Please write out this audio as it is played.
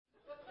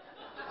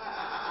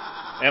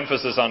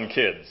Emphasis on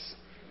kids.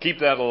 Keep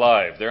that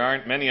alive. There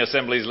aren't many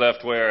assemblies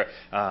left where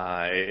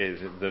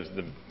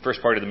the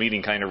first part of the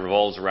meeting kind of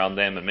revolves around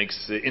them and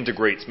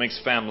integrates,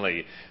 makes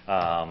family.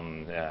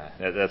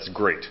 That's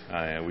great.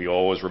 We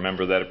always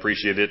remember that,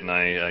 appreciate it, and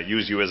I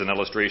use you as an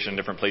illustration in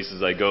different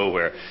places I go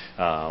where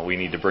we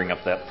need to bring up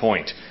that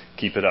point.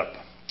 Keep it up.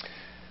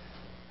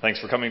 Thanks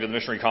for coming to the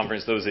missionary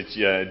conference, those that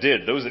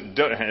did. Those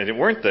that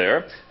weren't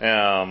there,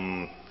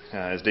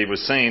 as Dave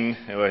was saying,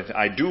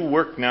 I do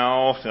work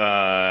now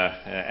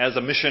as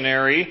a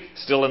missionary,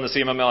 still in the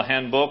CMML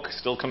handbook,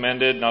 still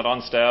commended, not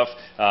on staff,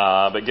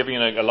 but giving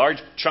a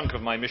large chunk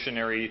of my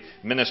missionary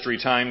ministry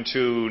time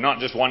to not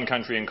just one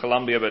country in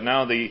Colombia, but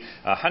now the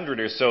 100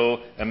 or so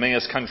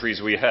Emmaus countries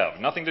we have.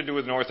 Nothing to do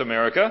with North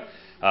America.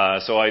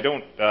 So I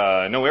don't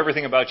know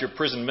everything about your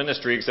prison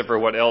ministry except for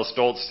what L.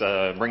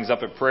 Stoltz brings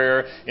up at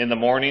prayer in the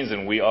mornings,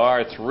 and we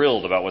are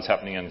thrilled about what's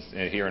happening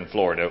here in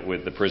Florida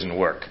with the prison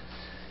work.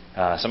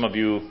 Some of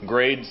you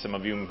grade, some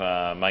of you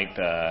might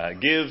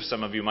give,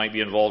 some of you might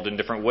be involved in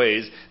different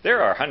ways.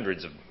 There are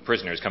hundreds of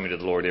prisoners coming to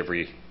the Lord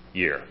every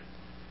year.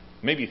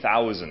 Maybe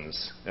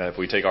thousands if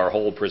we take our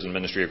whole prison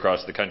ministry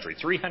across the country.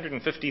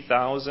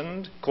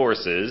 350,000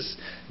 courses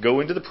go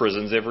into the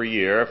prisons every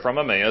year from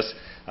Emmaus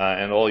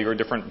and all your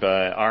different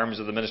arms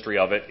of the ministry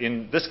of it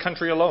in this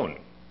country alone.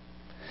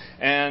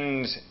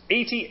 And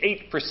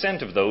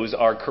 88% of those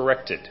are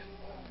corrected.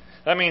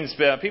 That means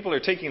people are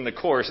taking the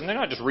course, and they're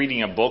not just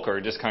reading a book or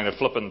just kind of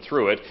flipping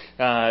through it.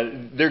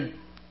 They're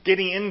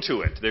getting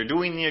into it. They're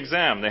doing the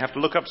exam. They have to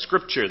look up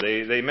Scripture.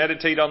 They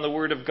meditate on the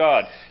Word of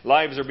God.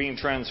 Lives are being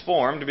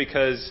transformed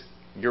because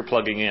you're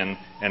plugging in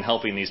and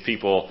helping these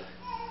people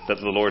that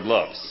the Lord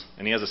loves.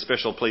 And He has a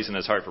special place in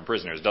His heart for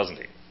prisoners, doesn't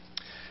He?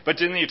 But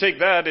then you take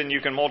that and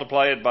you can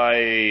multiply it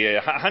by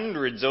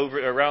hundreds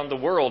around the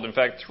world. In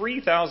fact,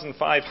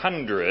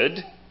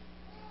 3,500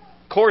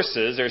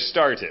 courses are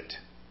started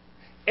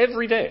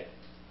every day,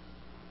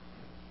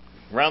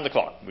 round the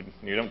clock.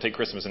 You don't take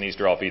Christmas and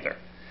Easter off either.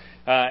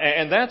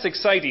 And that's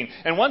exciting.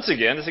 And once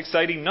again, it's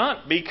exciting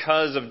not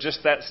because of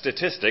just that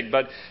statistic,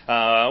 but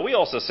we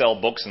also sell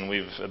books, and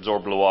we've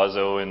absorbed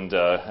Loazo and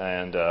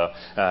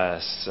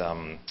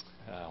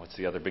what's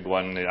the other big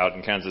one out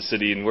in Kansas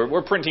City? And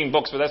we're printing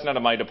books, but that's not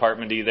in my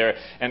department either.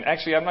 And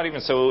actually, I'm not even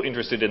so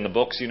interested in the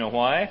books. You know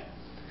why?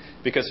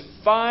 Because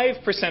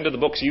 5% of the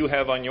books you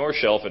have on your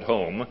shelf at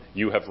home,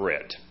 you have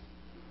read.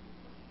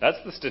 That's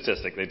the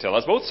statistic they tell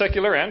us, both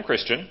secular and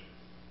Christian.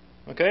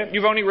 Okay,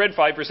 you've only read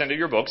 5% of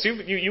your books.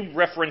 You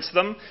reference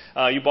them.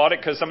 You bought it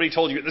because somebody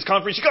told you at this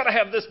conference you got to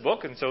have this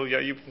book, and so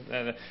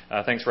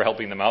thanks for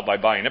helping them out by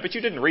buying it. But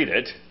you didn't read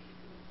it.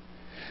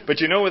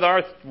 But you know, with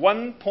our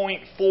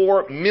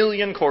 1.4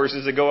 million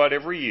courses that go out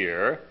every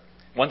year,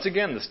 once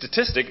again, the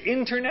statistic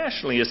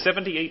internationally is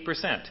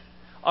 78%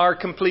 are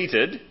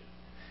completed.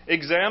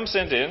 Exams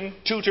sent in,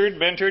 tutored,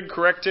 mentored,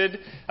 corrected.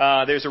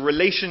 There's a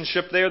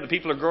relationship there. The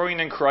people are growing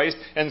in Christ.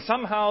 And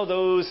somehow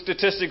those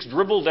statistics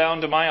dribble down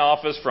to my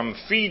office from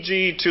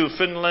Fiji to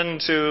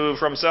Finland to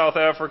from South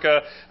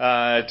Africa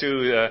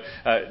to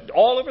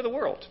all over the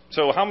world.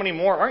 So how many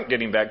more aren't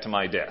getting back to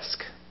my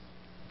desk?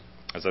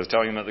 As I was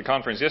telling them at the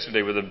conference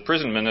yesterday with the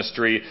prison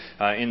ministry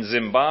in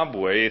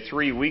Zimbabwe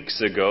 3 weeks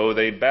ago,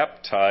 they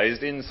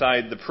baptized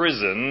inside the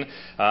prison.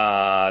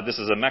 This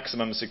is a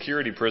maximum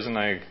security prison.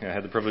 I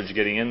had the privilege of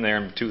getting in there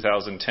in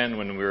 2010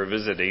 when we were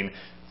visiting.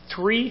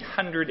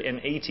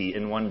 380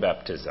 in one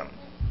baptism.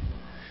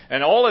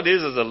 And all it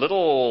is a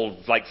little,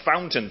 like,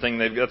 fountain thing.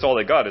 That's all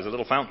they got, is a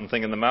little fountain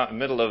thing in the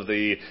middle of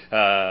the...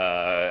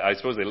 I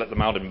suppose they let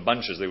them out in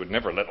bunches. They would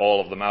never let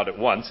all of them out at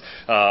once,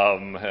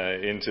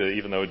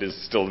 even though it is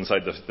still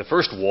inside the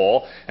first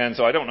wall. And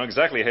so I don't know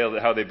exactly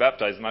how they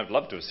baptized them. I'd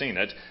love to have seen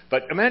it.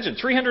 But imagine,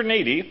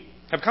 380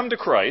 have come to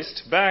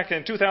Christ. Back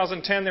in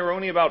 2010, there were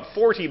only about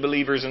 40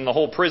 believers in the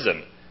whole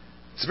prison.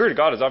 The Spirit of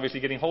God is obviously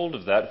getting hold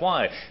of that.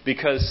 Why?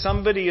 Because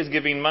somebody is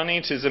giving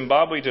money to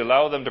Zimbabwe to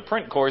allow them to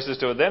print courses,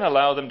 to then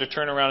allow them to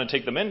turn around and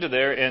take them into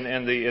there,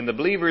 and the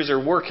believers are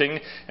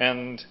working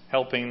and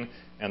helping,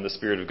 and the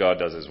Spirit of God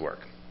does His work.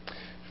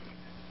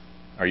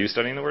 Are you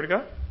studying the Word of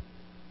God?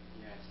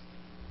 Yes.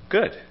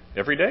 Good.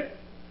 Every day?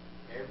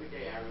 Every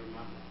day I remember.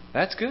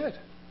 That's good.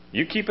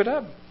 You keep it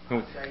up.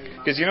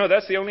 Because you know,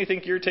 that's the only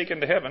thing you're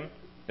taking to heaven.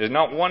 There's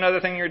not one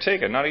other thing you're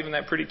taking, not even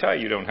that pretty tie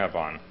you don't have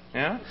on.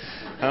 Yeah?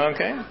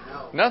 Okay?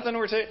 No. Nothing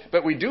we're taking.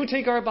 But we do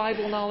take our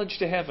Bible knowledge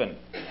to heaven.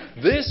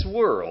 This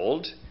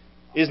world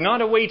is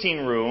not a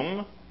waiting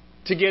room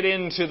to get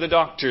into the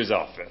doctor's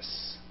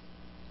office.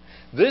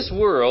 This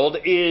world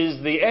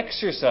is the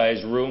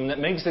exercise room that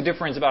makes the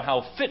difference about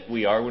how fit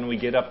we are when we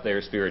get up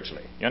there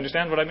spiritually. You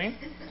understand what I mean?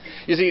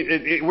 You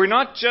see, we're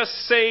not just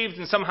saved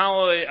and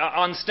somehow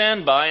on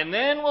standby, and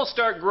then we'll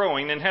start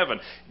growing in heaven.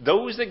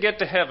 Those that get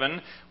to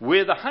heaven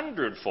with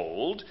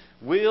 100-fold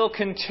will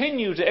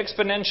continue to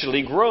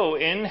exponentially grow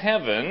in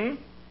heaven.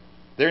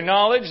 Their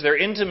knowledge, their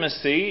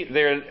intimacy,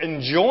 their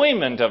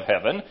enjoyment of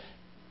heaven,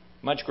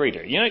 much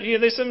greater. You know,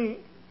 there's some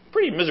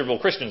pretty miserable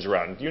Christians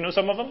around. Do you know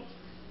some of them?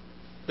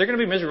 They're going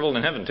to be miserable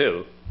in heaven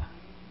too.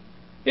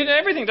 You know,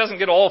 everything doesn't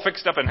get all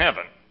fixed up in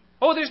heaven.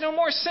 Oh, there's no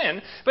more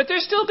sin, but they're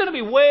still going to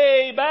be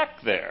way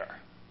back there.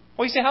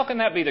 Well, you say, how can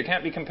that be? There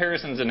can't be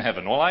comparisons in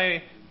heaven. Well,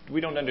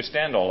 we don't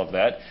understand all of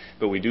that,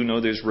 but we do know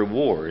there's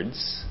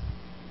rewards.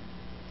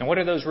 And what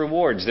are those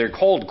rewards? They're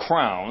called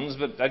crowns,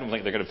 but I don't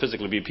think they're going to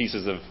physically be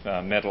pieces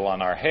of metal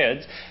on our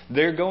heads.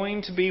 They're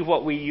going to be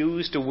what we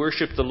use to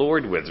worship the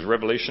Lord with.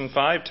 Revelation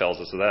 5 tells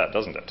us of that,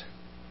 doesn't it?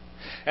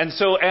 And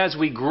so as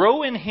we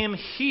grow in Him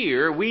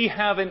here, we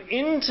have an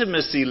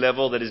intimacy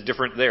level that is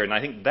different there. And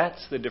I think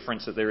that's the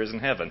difference that there is in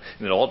heaven.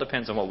 And it all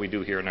depends on what we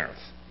do here on earth.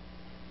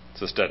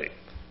 So study.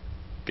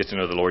 Get to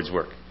know the Lord's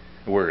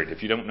Word.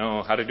 If you don't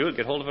know how to do it,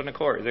 get hold of the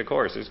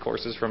course. There's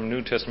courses from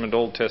New Testament,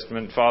 Old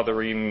Testament,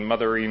 fathering,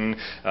 mothering,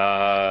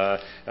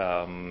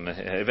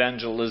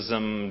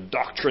 evangelism,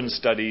 doctrine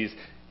studies.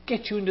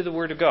 Get you into the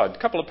Word of God. A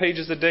couple of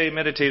pages a day,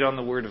 meditate on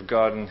the Word of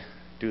God, and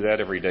do that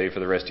every day for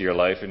the rest of your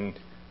life, and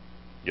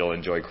you'll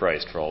enjoy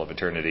Christ for all of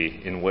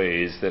eternity in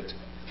ways that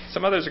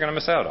some others are going to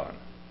miss out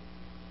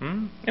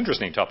on.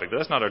 Interesting topic, but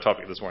that's not our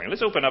topic this morning.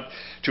 Let's open up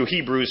to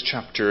Hebrews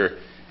chapter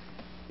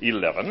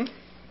 11.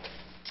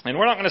 And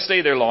we're not going to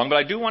stay there long, but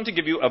I do want to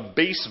give you a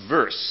base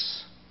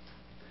verse.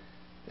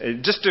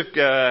 Just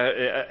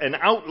an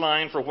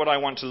outline for what I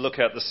want to look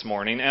at this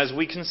morning as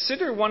we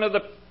consider one of the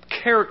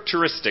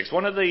characteristics,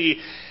 one of the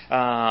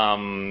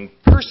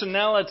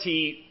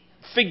personality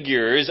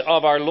figures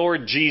of our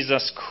Lord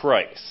Jesus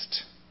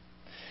Christ.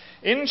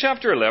 In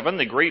chapter 11,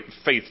 the great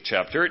faith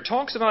chapter, it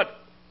talks about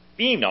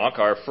Enoch,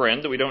 our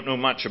friend that we don't know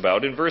much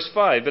about, in verse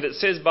 5. But it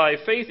says, by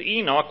faith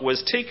Enoch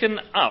was taken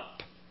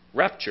up,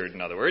 raptured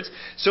in other words,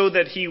 so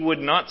that he would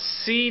not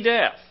see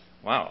death.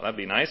 Wow, that'd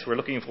be nice. We're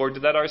looking forward to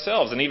that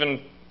ourselves. And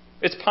even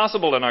it's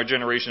possible in our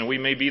generation we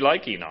may be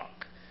like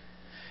Enoch.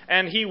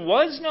 And he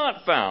was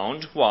not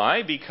found.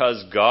 Why?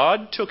 Because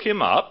God took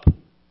him up.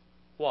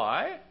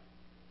 Why?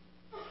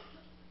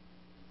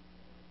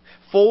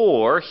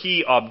 For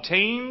he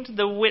obtained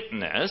the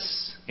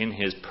witness in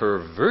his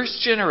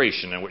perverse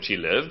generation in which he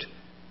lived.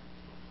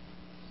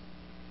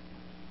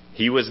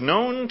 He was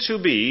known to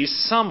be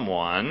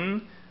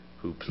someone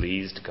who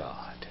pleased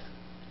God.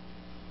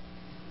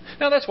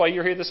 Now that's why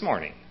you're here this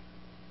morning.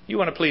 You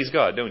want to please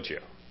God, don't you?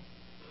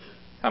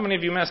 How many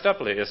of you messed up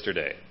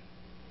yesterday?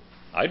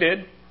 I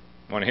did.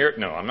 Want to hear it?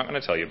 No, I'm not going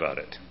to tell you about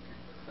it.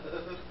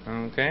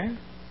 Okay?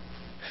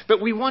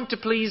 But we want to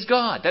please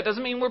God. That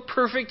doesn't mean we're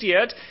perfect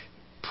yet.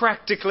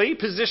 Practically,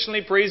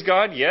 positionally, praise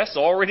God, yes,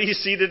 already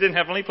seated in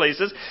heavenly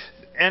places.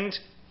 And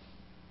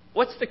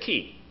what's the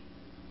key?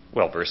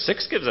 Well, verse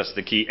 6 gives us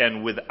the key.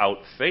 And without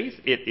faith,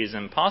 it is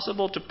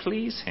impossible to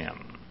please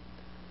Him.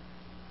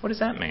 What does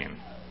that mean?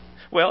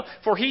 Well,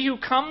 for he who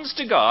comes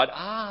to God,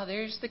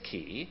 there's the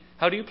key.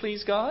 How do you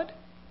please God?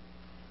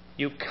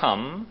 You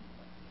come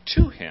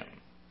to Him.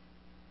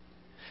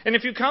 And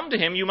if you come to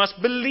Him, you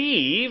must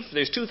believe.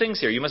 There's two things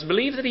here. You must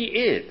believe that He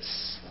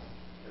is.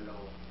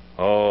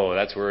 Oh,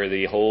 that's where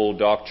the whole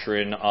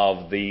doctrine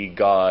of the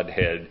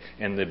Godhead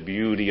and the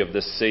beauty of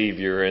the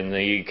Savior and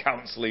the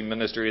counseling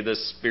ministry of the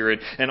Spirit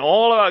and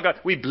all of our God.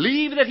 We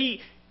believe that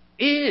He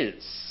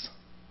is.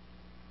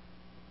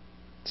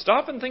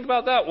 Stop and think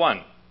about that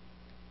one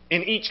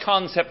in each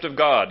concept of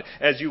God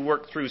as you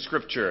work through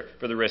Scripture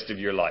for the rest of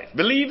your life.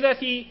 Believe that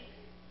He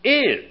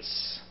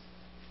is.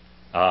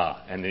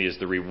 And He is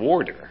the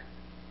rewarder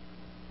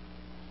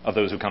of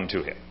those who come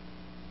to Him.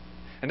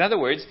 In other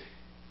words,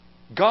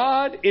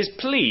 God is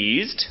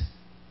pleased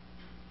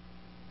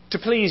to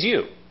please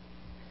you.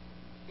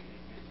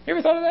 You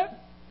ever thought of that?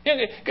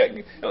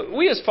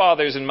 We as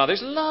fathers and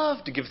mothers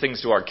love to give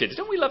things to our kids.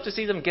 Don't we love to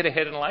see them get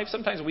ahead in life?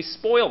 Sometimes we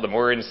spoil them.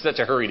 We're in such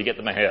a hurry to get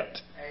them ahead.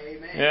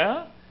 Amen.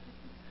 Yeah?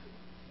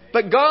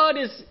 But God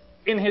is,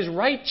 in His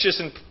righteous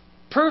and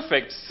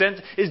perfect sense,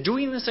 is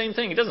doing the same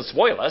thing. He doesn't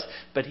spoil us,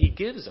 but He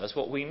gives us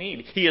what we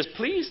need. He is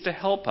pleased to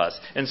help us.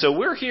 And so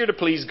we're here to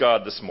please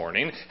God this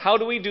morning. How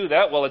do we do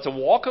that? Well, it's a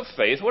walk of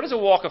faith. What does a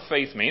walk of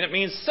faith mean? It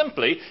means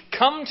simply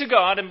come to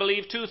God and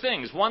believe two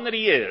things. One, that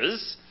He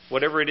is,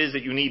 whatever it is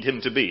that you need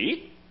Him to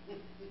be.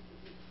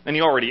 And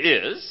He already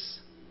is.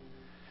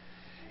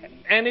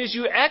 And as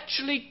you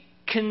actually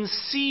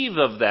conceive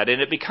of that,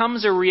 and it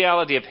becomes a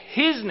reality of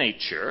His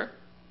nature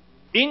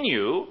in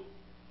you,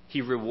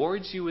 He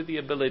rewards you with the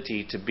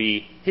ability to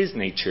be His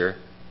nature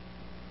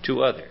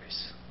to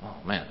others. Oh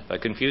man, have I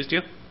confused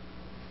you?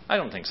 I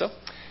don't think so.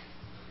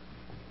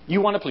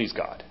 You want to please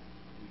God.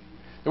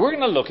 Now we're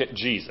going to look at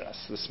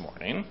Jesus this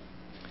morning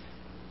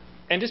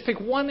and just pick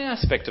one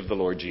aspect of the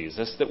Lord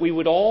Jesus that we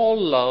would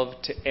all love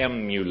to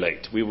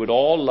emulate. We would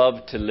all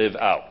love to live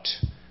out.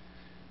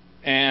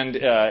 And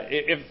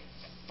if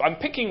I'm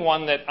picking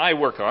one that I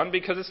work on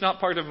because it's not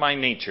part of my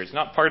nature. It's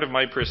not part of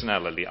my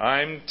personality.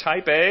 I'm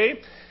type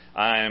A.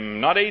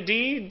 I'm not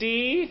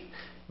ADD,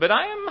 but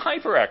I am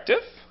hyperactive.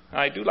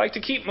 I do like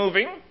to keep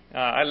moving.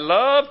 I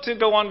love to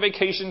go on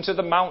vacation to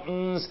the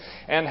mountains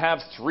and have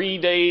 3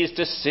 days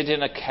to sit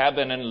in a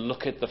cabin and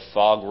look at the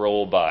fog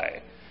roll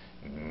by.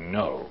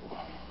 No,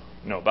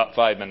 about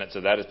 5 minutes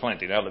of that is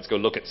plenty. Now let's go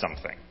look at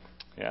something.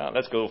 Yeah,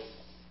 let's go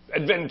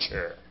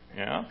adventure.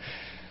 Yeah.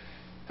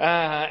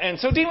 And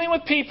so dealing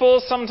with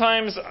people,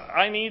 sometimes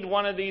I need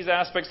one of these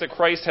aspects that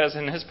Christ has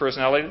in his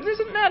personality that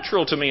isn't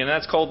natural to me, and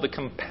that's called the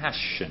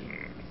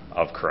compassion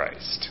of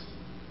Christ.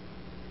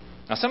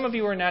 Now, some of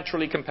you are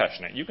naturally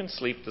compassionate. You can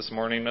sleep this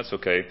morning. That's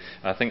okay.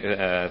 I think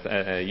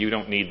you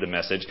don't need the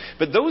message.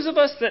 But those of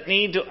us that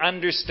need to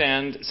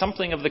understand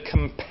something of the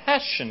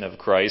compassion of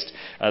Christ,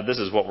 this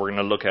is what we're going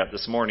to look at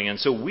this morning. And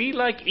so we,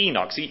 like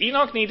Enoch. See,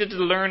 Enoch needed to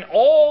learn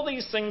all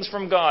these things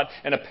from God.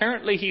 And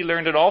apparently he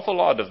learned an awful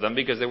lot of them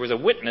because there was a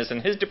witness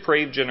in his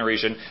depraved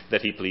generation that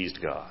he pleased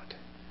God.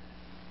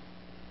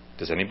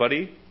 Does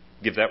anybody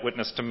give that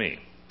witness to me?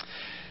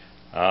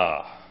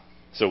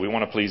 So we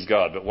want to please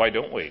God. But why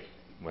don't we?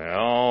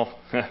 Well,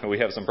 we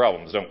have some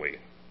problems, don't we?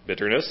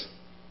 Bitterness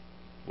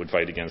would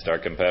fight against our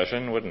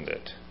compassion, wouldn't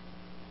it?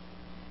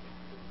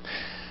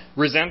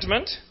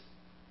 Resentment.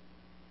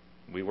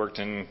 We worked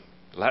in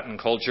Latin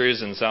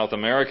cultures in South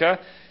America,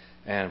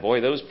 and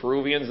boy, those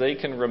Peruvians, they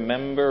can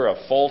remember a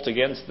fault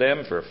against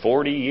them for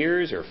 40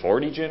 years or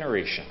 40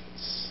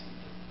 generations.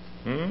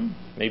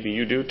 Maybe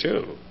you do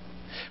too.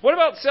 What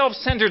about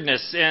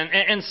self-centeredness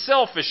and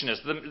selfishness?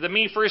 The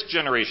me first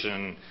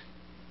generation.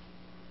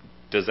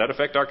 Does that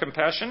affect our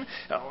compassion?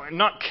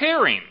 Not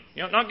caring,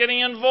 not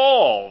getting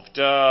involved.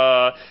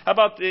 How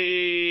about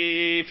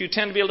if you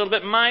tend to be a little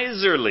bit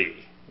miserly?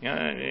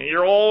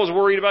 You're always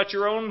worried about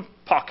your own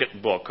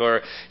pocketbook,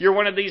 or you're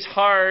one of these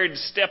hard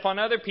step on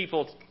other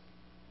people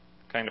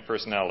kind of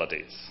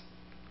personalities.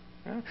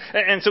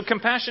 And so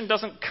compassion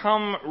doesn't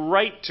come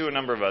right to a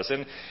number of us.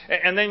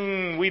 And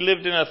then we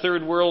lived in a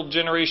third world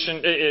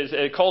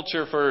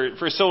culture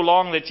for so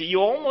long that you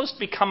almost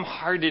become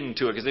hardened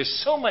to it because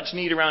there's so much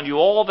need around you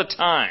all the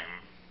time.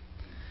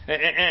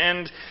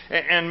 And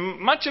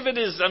much of it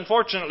is,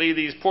 unfortunately,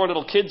 these poor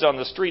little kids on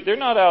the street. They're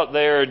not out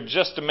there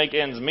just to make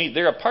ends meet.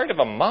 They're a part of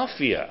a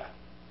mafia.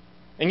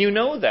 And you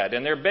know that,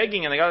 and they're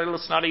begging, and they got little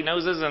snotty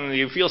noses, and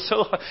you feel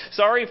so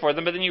sorry for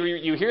them. But then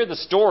you hear the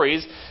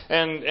stories,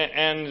 and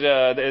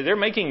they're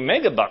making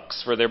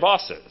megabucks for their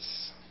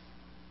bosses.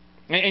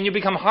 And you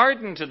become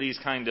hardened to these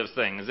kind of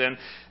things. And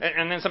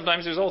then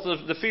sometimes there's also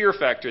the fear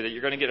factor that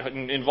you're going to get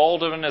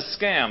involved in a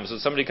scam. So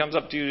somebody comes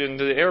up to you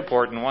into the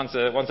airport and wants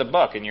a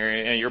buck, and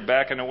you're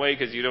backing away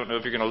because you don't know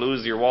if you're going to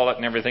lose your wallet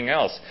and everything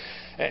else.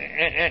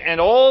 And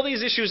all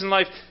these issues in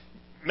life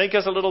make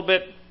us a little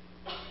bit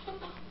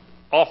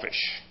offish,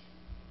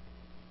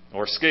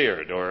 or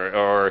scared,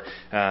 or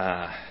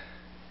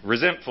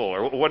resentful,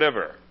 or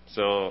whatever.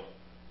 So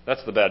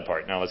that's the bad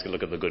part. Now let's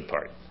look at the good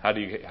part. How do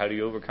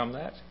you overcome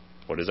that?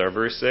 What does our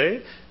verse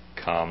say?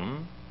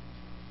 Come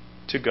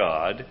to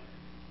God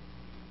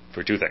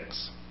for two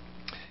things.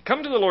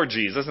 Come to the Lord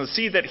Jesus and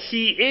see that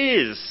He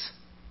is.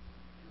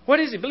 What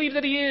is He? Believe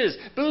that He is.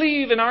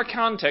 Believe in our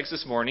context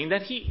this morning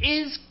that He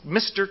is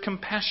Mr.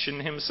 Compassion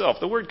Himself.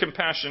 The word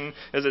compassion,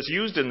 as it's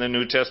used in the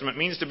New Testament,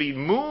 means to be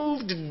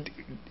moved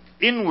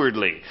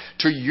inwardly,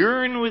 to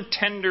yearn with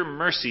tender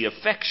mercy,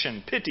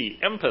 affection, pity,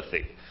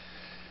 empathy.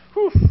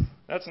 Whew,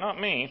 that's not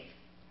me.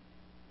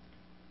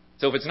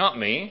 So if it's not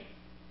me,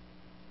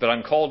 but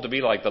I'm called to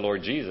be like the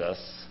Lord Jesus,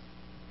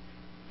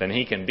 then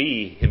He can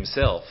be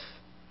Himself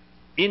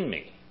in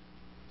me.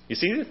 You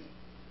see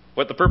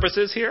what the purpose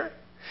is here?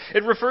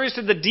 It refers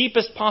to the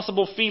deepest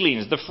possible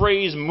feelings. The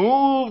phrase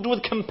moved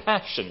with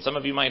compassion. Some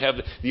of you might have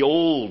the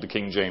old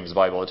King James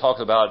Bible. It talks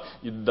about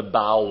the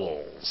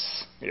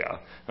bowels. Yeah,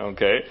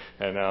 okay.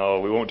 And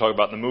we won't talk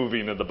about the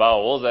moving of the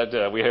bowels.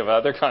 That we have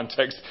other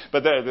contexts.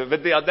 But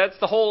that's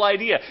the whole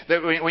idea.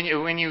 That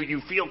when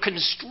you feel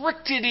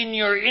constricted in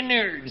your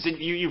innards, and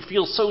you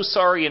feel so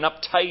sorry and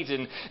uptight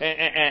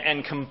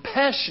and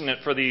compassionate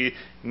for the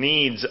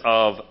needs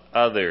of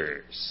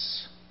others.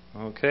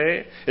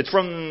 Okay? It's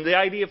from the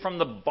idea from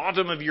the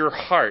bottom of your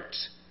heart.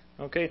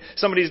 Okay?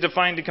 Somebody's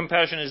defined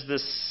compassion as the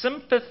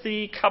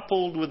sympathy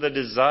coupled with a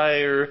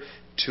desire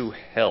to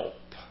help.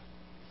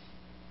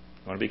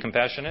 You want to be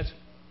compassionate?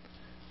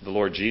 The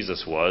Lord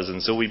Jesus was,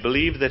 and so we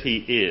believe that He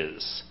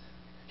is.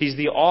 He's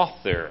the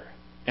author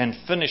and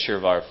finisher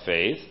of our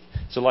faith.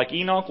 So like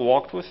Enoch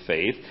walked with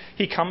faith,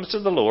 he comes to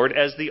the Lord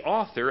as the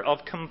author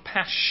of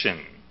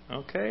compassion.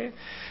 Okay?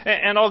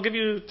 And I'll give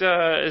you,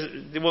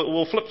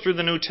 we'll flip through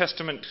the New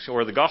Testament,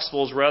 or the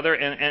Gospels rather,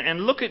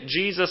 and look at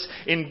Jesus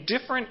in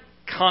different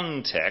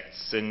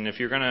contexts. And if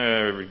you're going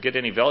to get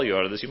any value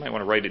out of this, you might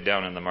want to write it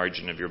down in the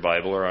margin of your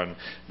Bible or on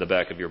the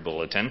back of your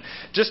bulletin,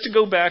 just to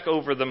go back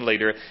over them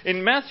later.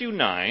 In Matthew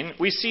 9,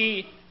 we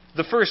see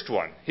the first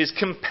one, His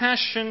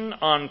compassion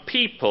on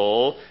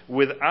people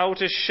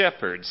without a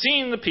shepherd.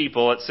 Seeing the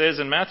people, it says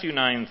in Matthew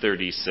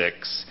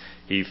 9:36,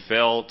 He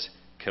felt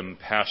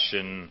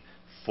compassion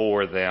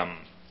for them,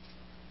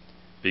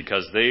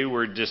 because they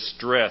were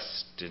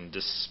distressed and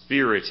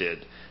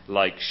dispirited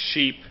like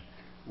sheep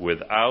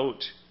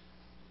without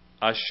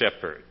a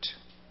shepherd.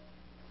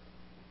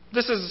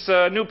 This is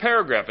a new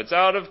paragraph. It's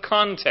out of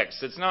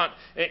context. It's not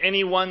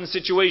any one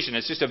situation.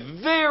 It's just a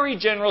very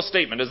general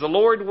statement. As the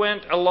Lord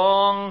went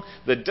along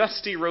the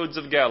dusty roads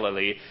of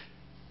Galilee,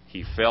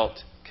 He felt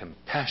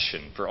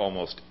compassion for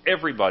almost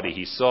everybody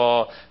he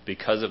saw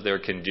because of their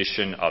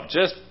condition of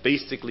just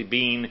basically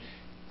being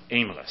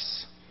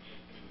aimless,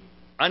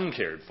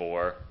 uncared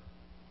for,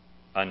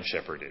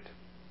 unshepherded.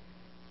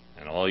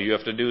 And all you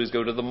have to do is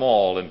go to the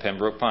mall in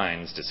Pembroke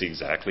Pines to see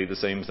exactly the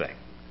same thing.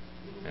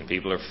 And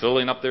people are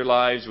filling up their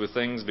lives with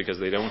things because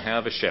they don't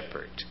have a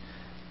shepherd.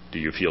 Do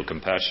you feel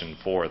compassion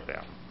for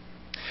them?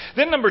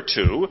 Then number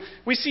 2,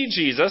 we see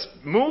Jesus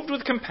moved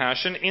with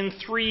compassion in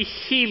 3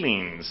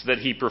 healings that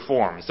he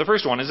performs. The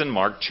first one is in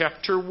Mark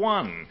chapter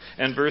 1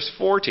 and verse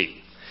 40.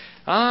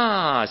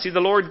 See, the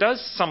Lord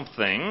does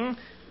something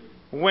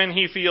when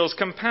he feels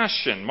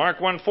compassion. Mark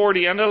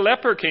 1:40, and a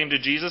leper came to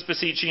Jesus,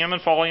 beseeching him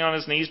and falling on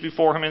his knees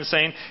before him and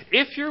saying,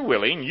 "If you're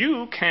willing,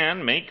 you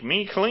can make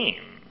me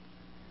clean."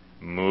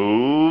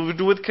 Moved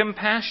with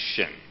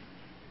compassion,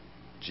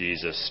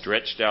 Jesus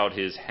stretched out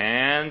his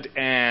hand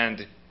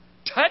and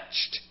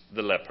touched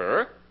the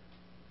leper.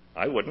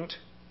 I wouldn't.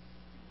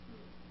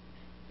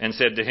 And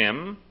said to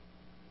him,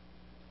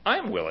 "I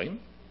am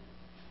willing.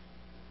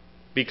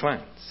 Be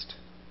cleansed."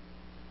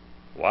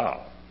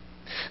 Wow.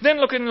 Then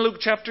look in Luke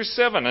chapter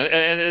 7.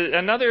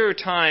 Another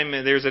time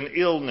there's an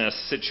illness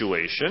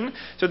situation.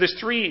 So there's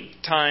 3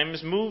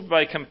 times moved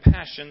by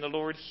compassion the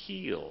Lord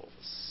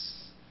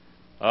heals.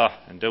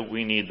 And don't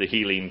we need the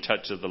healing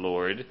touch of the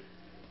Lord?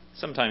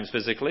 Sometimes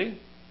physically,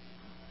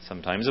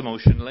 sometimes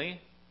emotionally,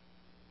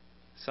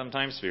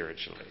 sometimes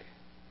spiritually.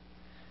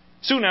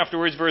 Soon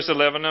afterwards, verse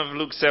 11 of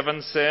Luke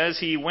 7 says,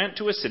 he went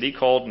to a city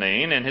called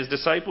Nain, and his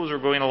disciples were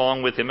going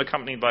along with him,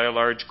 accompanied by a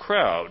large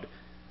crowd.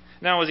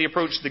 Now as he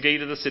approached the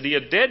gate of the city,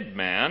 a dead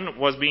man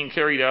was being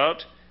carried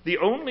out, the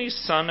only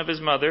son of his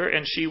mother,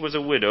 and she was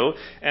a widow,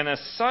 and a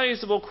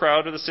sizable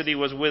crowd of the city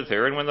was with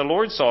her. And when the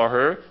Lord saw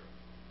her,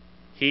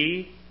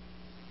 he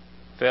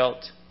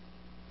felt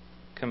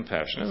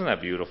compassion. Isn't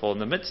that beautiful? In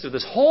the midst of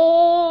this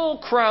whole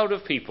crowd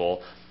of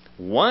people,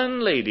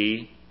 one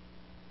lady,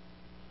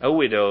 a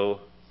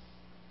widow,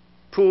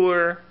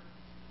 poor,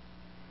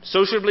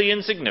 sociably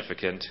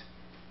insignificant,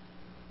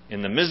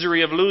 in the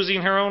misery of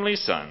losing her only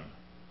son,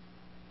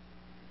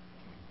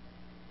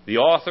 the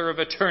author of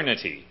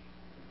eternity,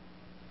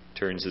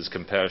 turns his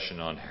compassion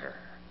on her.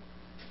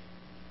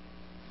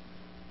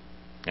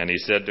 And he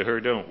said to her,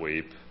 "Don't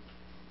weep."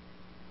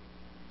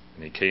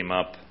 And he came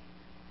up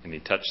and he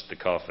touched the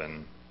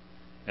coffin,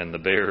 and the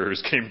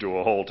bearers came to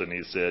a halt, and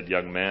he said,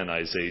 "Young man,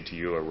 I say to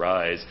you,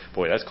 arise."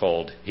 Boy, that's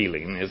called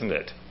healing, isn't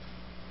it?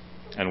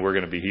 And we're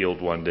going to be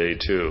healed one day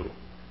too.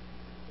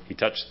 He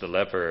touched the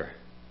leper.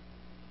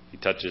 He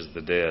touches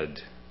the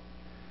dead.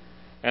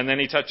 And then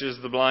he touches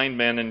the blind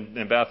man,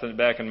 and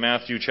back in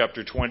Matthew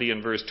chapter 20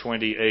 and verse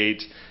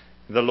 28,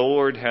 the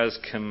Lord has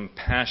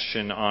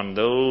compassion on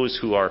those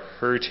who are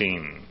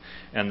hurting.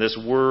 And this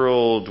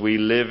world we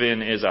live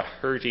in is a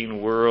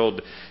hurting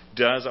world.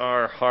 Does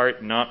our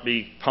heart not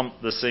pump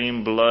the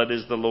same blood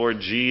as the Lord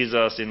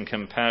Jesus in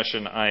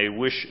compassion? I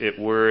wish it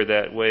were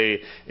that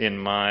way in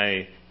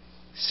my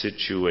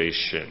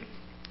situation.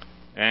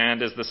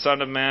 And as the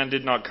Son of Man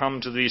did not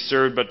come to be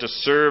served, but to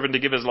serve and to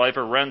give his life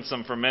a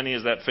ransom for many,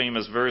 as that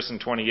famous verse in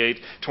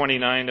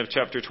 29 of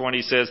chapter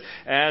 20 says,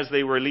 as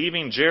they were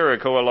leaving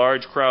Jericho, a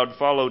large crowd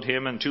followed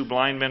him, and 2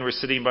 blind men were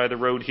sitting by the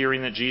road,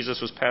 hearing that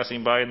Jesus was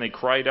passing by, and they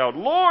cried out,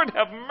 "Lord,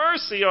 have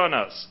mercy on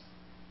us,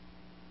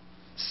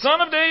 Son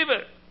of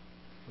David."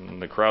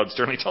 And the crowd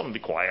sternly told them to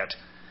be quiet.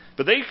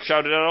 But they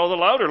shouted out all the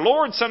louder,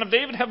 "Lord, Son of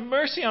David, have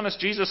mercy on us."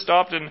 Jesus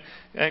stopped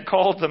and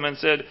called them and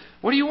said,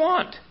 "What do you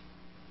want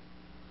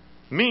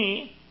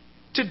me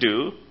to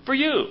do for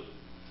you?"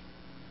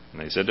 And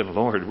they said to him,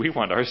 "Lord, we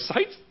want our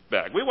sight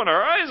back. We want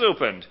our eyes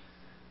opened."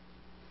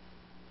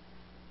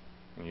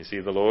 And you see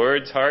the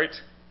Lord's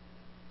heart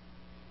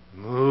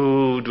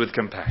moved with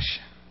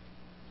compassion.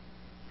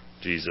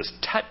 Jesus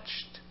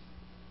touched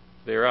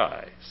their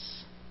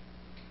eyes,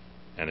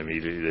 and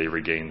immediately they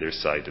regained their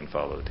sight and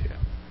followed him.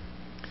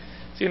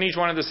 See, in each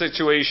one of the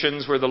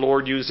situations where the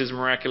Lord used his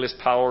miraculous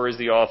power as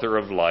the author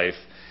of life,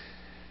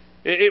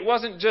 it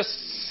wasn't just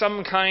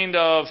some kind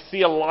of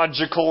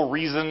theological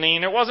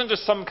reasoning. It wasn't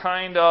just some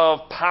kind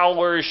of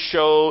power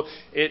show.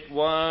 It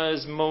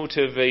was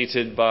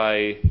motivated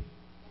by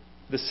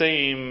the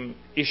same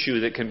issue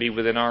that can be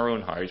within our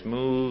own hearts,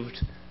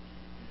 moved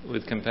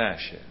with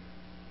compassion.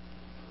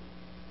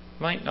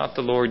 Might not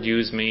the Lord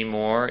use me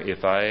more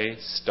if I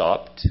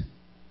stopped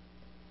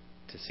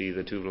to see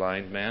the 2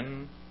 blind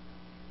men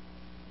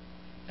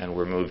and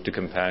were moved to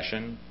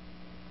compassion?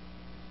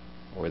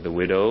 Or the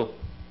widow?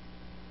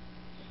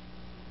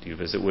 Do you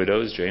visit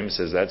widows? James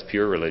says that's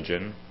pure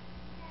religion.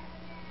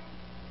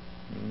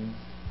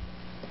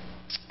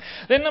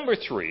 Then number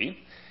 3,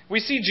 we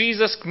see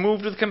Jesus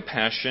moved with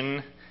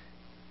compassion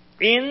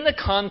in the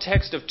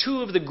context of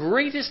 2 of the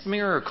greatest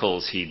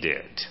miracles he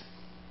did.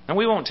 And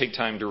we won't take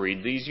time to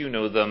read these. You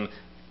know them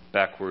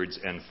backwards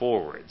and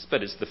forwards.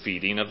 But it's the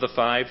feeding of the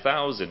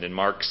 5,000 in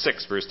Mark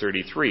 6, verse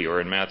 33,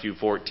 or in Matthew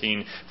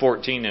 14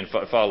 and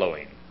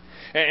following.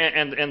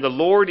 And the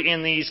Lord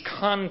in these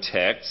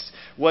contexts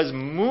was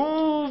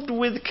moved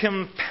with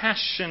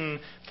compassion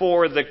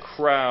for the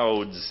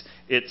crowds,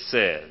 it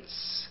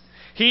says.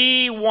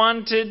 He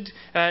wanted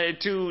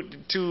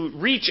to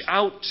reach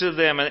out to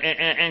them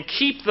and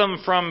keep them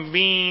from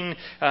being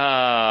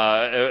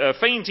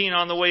fainting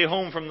on the way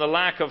home from the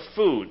lack of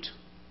food.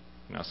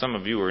 Now, some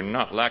of you are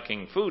not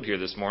lacking food here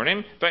this morning.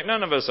 In fact,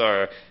 none of us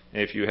are,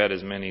 if you had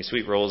as many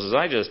sweet rolls as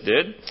I just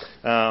did.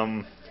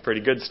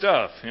 Pretty good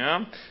stuff,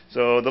 yeah?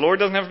 So the Lord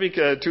doesn't have to be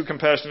too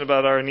compassionate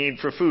about our need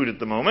for food at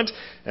the moment.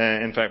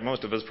 In fact,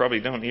 most of us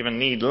probably don't even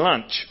need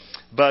lunch.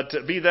 But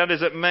be that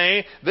as it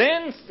may,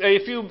 then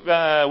a few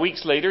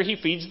weeks later, he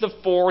feeds the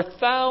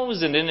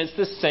 4,000, and it's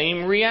the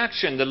same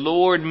reaction. The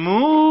Lord,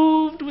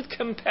 moved with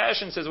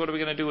compassion, says, what are we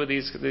going to do with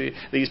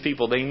these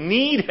people? They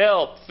need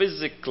help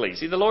physically.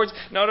 See, the Lord's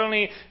not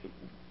only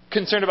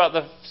concerned about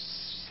the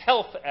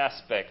health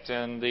aspect,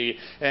 and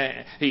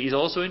he's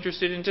also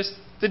interested in just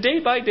the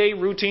day-by-day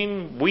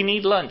routine. We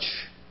need lunch.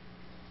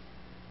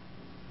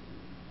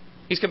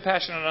 He's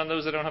compassionate on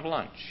those that don't have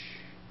lunch.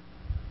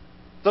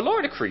 The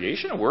Lord of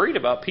creation worried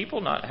about people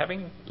not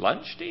having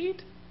lunch to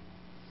eat?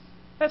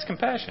 That's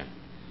compassion.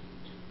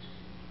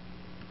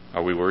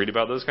 Are we worried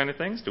about those kind of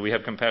things? Do we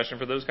have compassion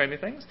for those kind of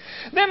things?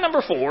 Then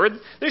number 4,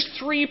 there's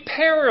 3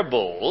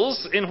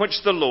 parables in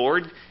which the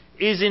Lord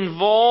is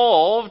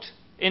involved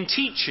in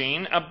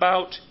teaching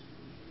about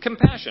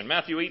compassion.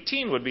 Matthew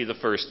 18 would be the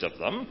first of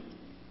them.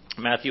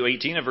 Matthew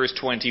 18 and verse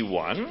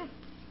 21.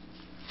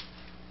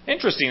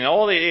 Interesting,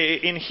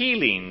 in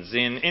healings,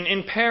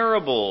 in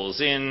parables,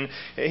 in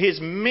his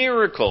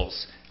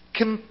miracles,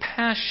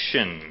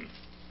 compassion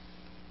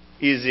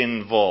is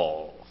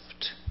involved.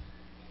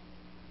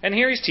 And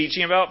here he's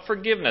teaching about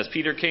forgiveness.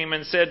 Peter came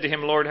and said to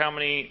him, Lord, how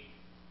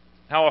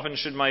often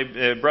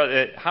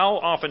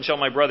shall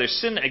my brother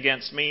sin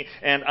against me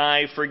and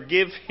I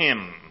forgive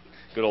him?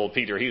 Good old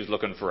Peter, he was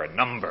looking for a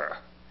number.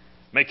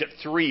 Make it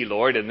 3,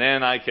 Lord, and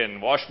then I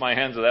can wash my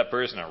hands of that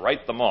person and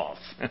write them off.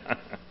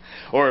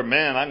 Or,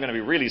 man, I'm going to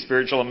be really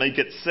spiritual and make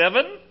it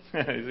 7?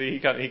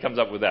 He comes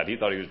up with that. He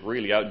thought he was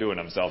really outdoing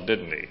himself,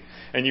 didn't he?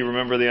 And you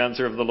remember the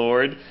answer of the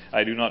Lord?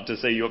 I do not to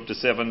say you up to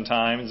 7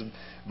 times,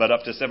 but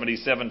up to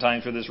 77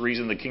 times. For this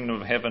reason, the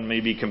kingdom of heaven may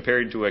be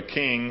compared to a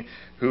king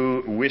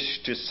who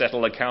wished to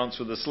settle accounts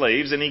with the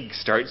slaves. And he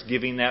starts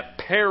giving that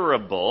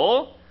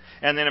parable.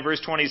 And then in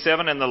verse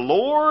 27, and the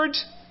Lord,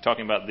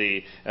 talking about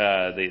the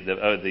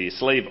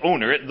slave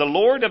owner, the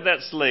Lord of that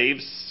slave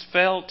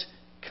felt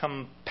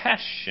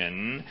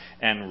compassion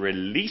and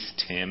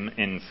released him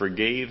and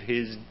forgave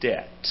his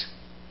debt.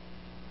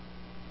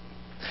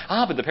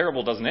 But the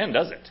parable doesn't end,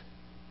 does it?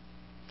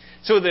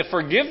 So the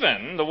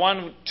forgiven, the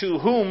one to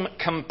whom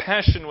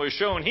compassion was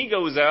shown, he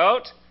goes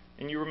out,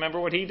 and you remember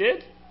what he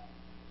did?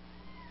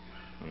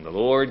 And the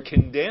Lord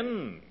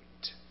condemned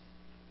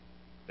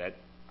that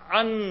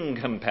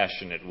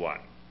uncompassionate one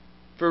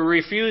for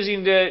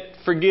refusing to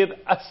forgive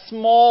a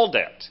small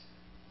debt.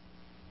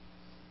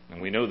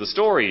 And we know the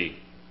story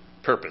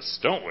purpose,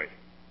 don't we?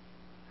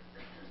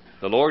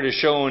 The Lord has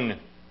shown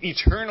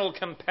eternal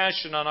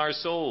compassion on our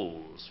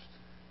souls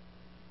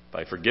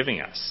by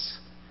forgiving us.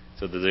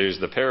 So that there's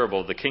the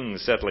parable of the king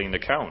settling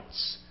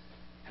accounts.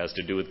 Has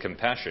to do with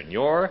compassion.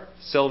 Your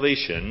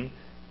salvation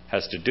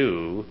has to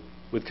do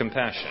with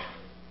compassion.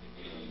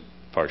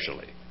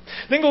 Partially.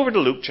 Then go over to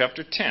Luke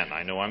chapter 10.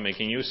 I know I'm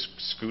making you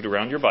scoot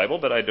around your Bible,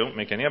 but I don't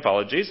make any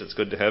apologies. It's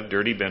good to have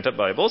dirty, bent-up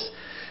Bibles.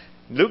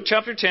 Luke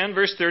chapter 10,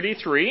 verse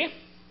 33.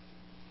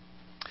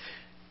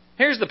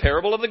 Here's the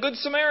parable of the Good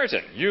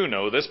Samaritan. You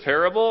know this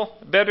parable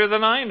better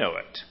than I know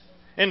it.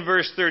 In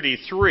verse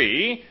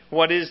 33,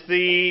 what is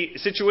the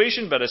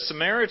situation but a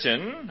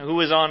Samaritan who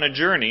was on a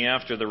journey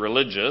after the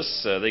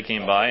religious? They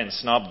came by and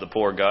snubbed the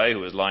poor guy who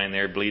was lying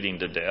there bleeding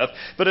to death.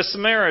 But a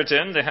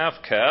Samaritan, the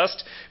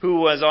half-caste, who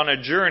was on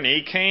a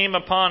journey, came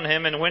upon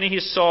him, and when he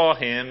saw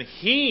him,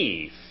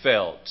 he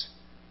felt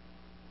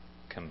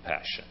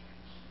compassion.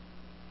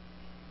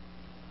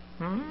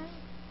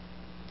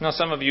 Now,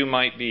 some of you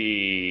might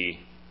be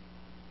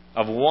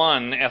of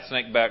one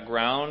ethnic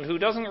background who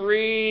doesn't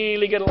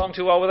really get along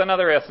too well with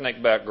another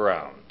ethnic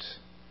background.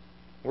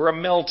 We're a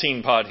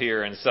melting pot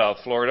here in South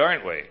Florida,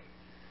 aren't we?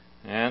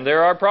 And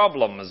there are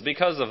problems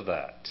because of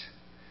that.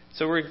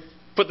 So we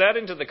put that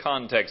into the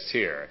context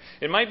here.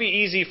 It might be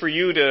easy for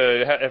you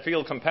to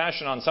feel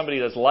compassion on somebody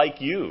that's like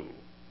you.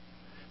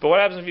 But what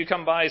happens if you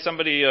come by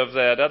somebody of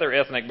that other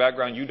ethnic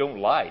background you don't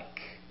like?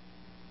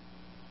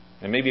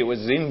 And maybe it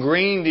was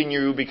ingrained in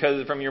you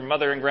because from your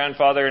mother and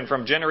grandfather and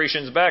from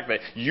generations back that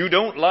you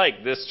don't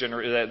like this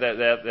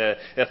that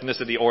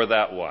ethnicity or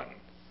that one.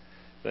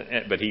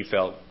 But he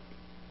felt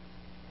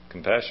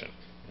compassion.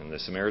 And the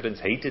Samaritans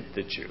hated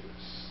the Jews.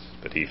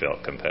 But he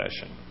felt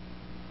compassion.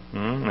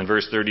 In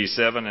verse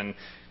 37, and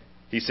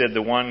he said,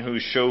 the one who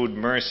showed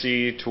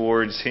mercy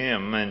towards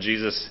him, and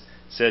Jesus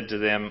said to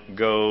them,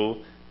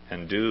 go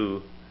and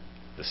do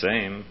the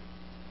same.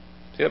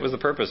 See, that was the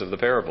purpose of the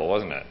parable,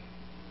 wasn't it?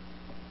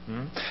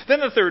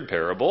 Then the third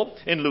parable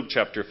in Luke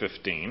chapter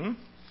 15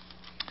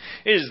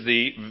 is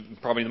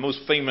probably the most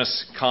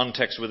famous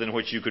context within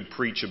which you could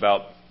preach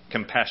about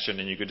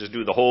compassion, and you could just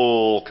do the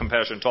whole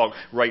compassion talk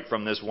right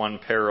from this one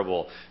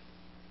parable.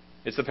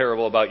 It's the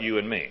parable about you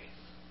and me.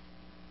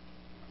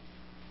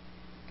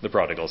 the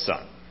prodigal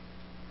son.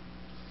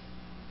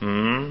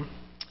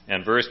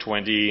 And verse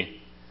 20,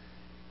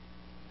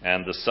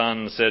 and the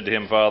son said to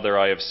him, Father,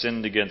 I have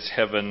sinned against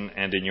heaven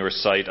and in your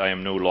sight. I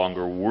am no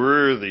longer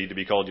worthy to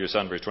be called your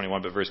son. Verse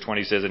 21, but verse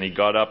 20 says, and he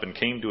got up and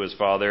came to his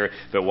father.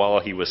 But while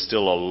he was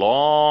still a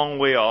long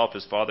way off,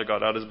 his father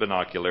got out his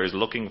binoculars,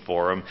 looking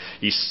for him.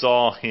 He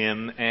saw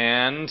him,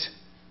 and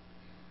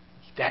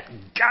that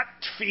gut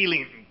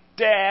feeling,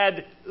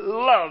 Dad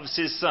loves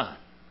his son.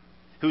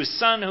 Whose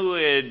son who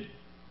had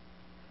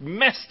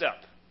messed up.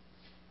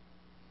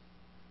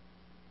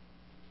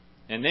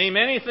 And name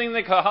anything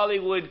that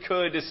Hollywood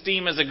could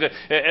esteem as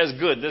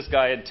good. This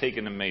guy had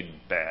taken and made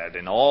bad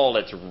in all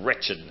its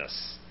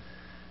wretchedness.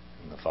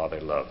 And the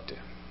father loved him.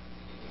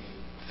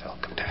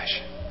 Felt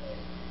compassion.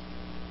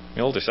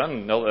 The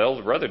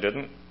older brother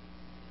didn't.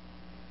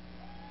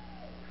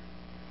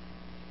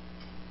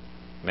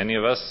 Many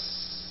of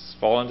us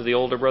fall into the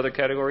older brother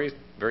category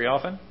very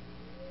often.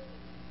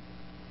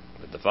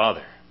 But the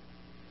father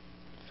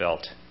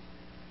felt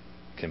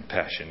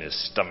compassion. His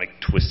stomach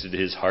twisted,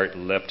 his heart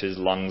leapt, his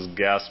lungs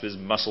gasped, his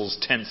muscles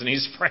tense, and he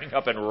sprang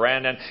up and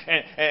ran.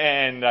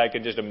 And I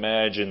can just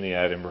imagine the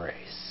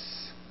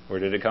embrace. Where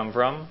did it come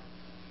from?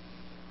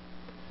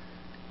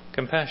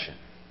 Compassion.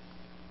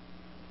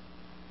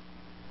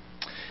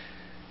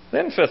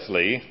 Then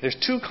fifthly, there's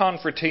two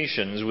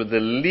confrontations with the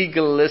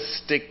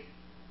legalistic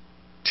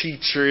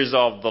teachers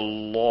of the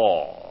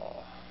law.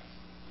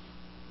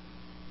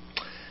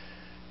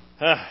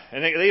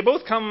 And they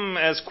both come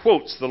as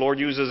quotes. The Lord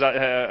uses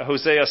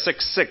Hosea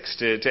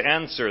 6:6 to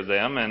answer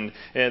them. And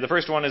the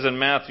first one is in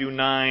Matthew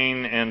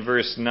 9 and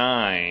verse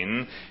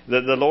 9.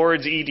 The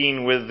Lord's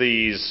eating with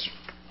these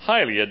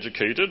highly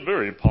educated,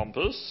 very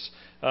pompous,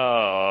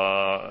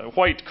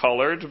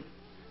 white-collared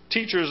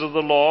teachers of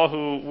the law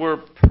who were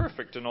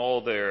perfect in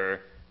all their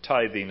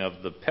tithing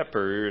of the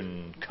pepper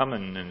and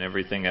cumin and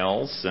everything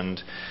else.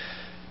 And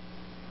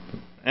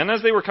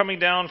as they were coming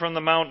down from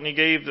the mountain, he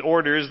gave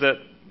orders that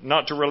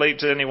not to relate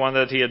to anyone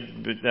that he had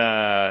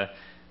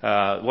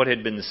what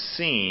had been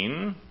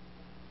seen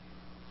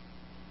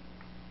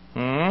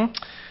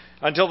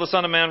until the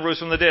Son of Man rose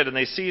from the dead. And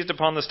they seized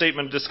upon the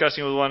statement,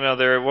 discussing with one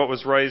another what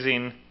was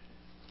rising.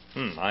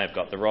 I have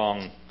got the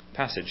wrong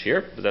passage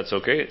here, but that's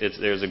okay.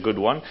 There's a good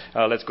one.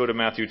 Let's go to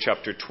Matthew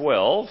chapter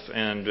 12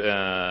 and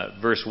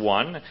verse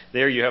 1.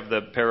 There you have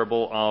the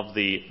parable of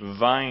the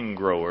vine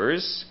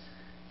growers.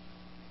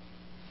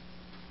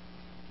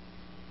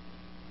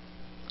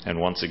 And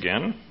once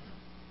again,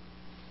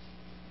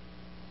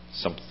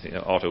 something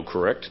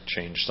autocorrect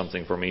changed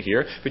something for me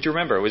here. But you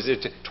remember,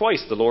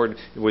 twice the Lord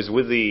was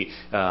with the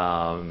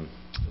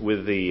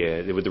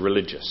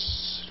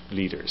religious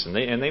leaders, and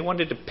they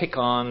wanted to pick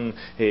on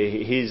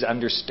his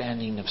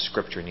understanding of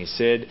Scripture. And he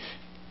said,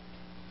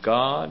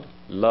 God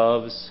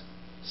loves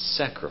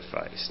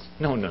sacrifice.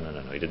 No,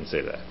 he didn't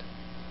say that.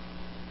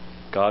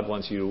 God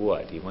wants you to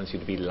what? He wants you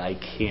to be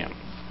like Him.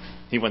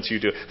 He wants you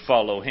to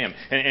follow Him.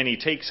 And he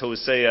takes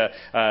Hosea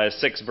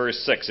 6 verse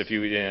 6,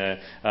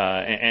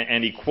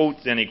 and he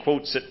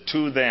quotes it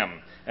to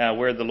them,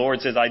 where the Lord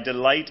says, I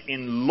delight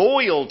in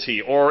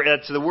loyalty, or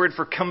it's the word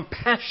for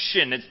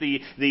compassion. It's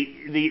the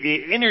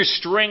inner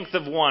strength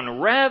of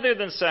one, rather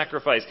than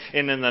sacrifice,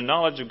 and in the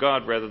knowledge of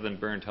God rather than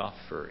burnt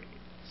offerings.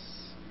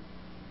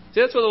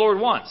 See, that's what the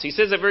Lord wants. He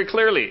says it very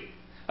clearly.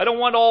 I don't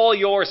want all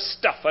your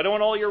stuff. I don't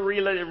want all your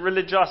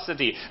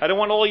religiosity. I don't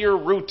want all your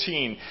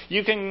routine.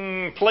 You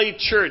can play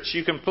church.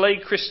 You can play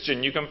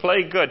Christian. You can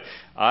play good.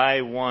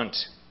 I want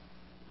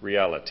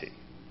reality.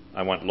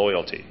 I want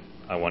loyalty.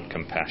 I want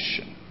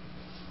compassion.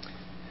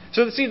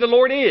 So see, the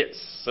Lord is.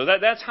 So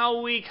that's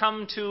how we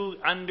come to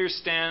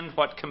understand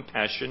what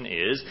compassion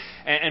is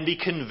and be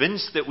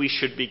convinced that we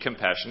should be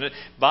compassionate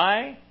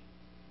by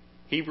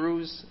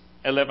Hebrews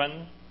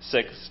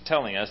 11:6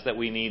 telling us that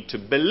we need to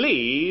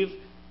believe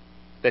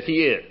that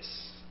He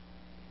is.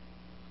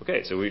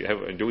 Okay, so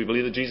do we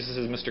believe that Jesus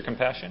is Mr.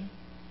 Compassion?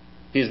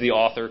 He is the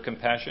author of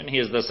compassion. He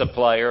is the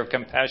supplier of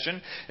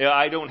compassion.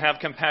 I don't have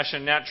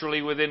compassion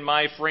naturally within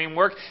my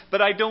framework,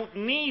 but I don't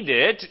need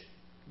it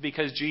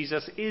because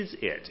Jesus is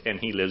it, and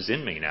He lives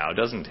in me now,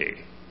 doesn't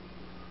He?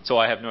 So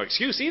I have no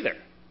excuse either.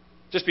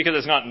 Just because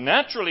it's not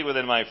naturally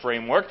within my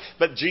framework,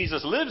 but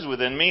Jesus lives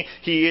within me.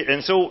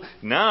 And so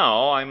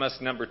now I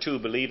must, number 2,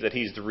 believe that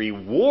He's the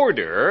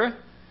rewarder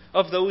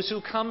of those who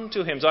come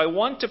to Him. So I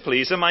want to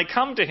please Him. I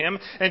come to Him,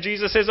 and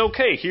Jesus says,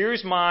 okay,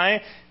 here's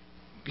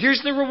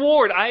the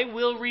reward. I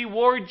will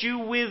reward you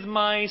with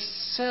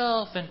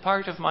myself, and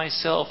part of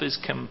myself is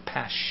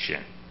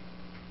compassion.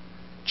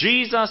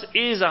 Jesus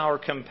is our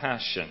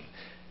compassion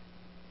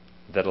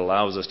that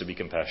allows us to be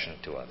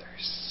compassionate to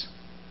others.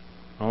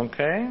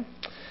 Okay?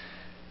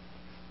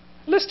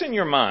 List in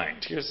your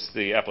mind, here's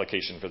the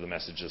application for the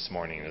message this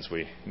morning as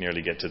we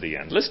nearly get to the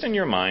end. List in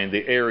your mind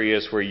the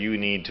areas where you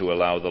need to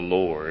allow the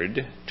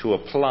Lord to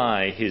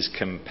apply His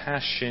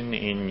compassion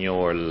in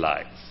your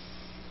life.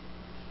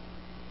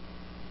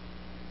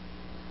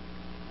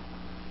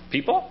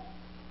 People?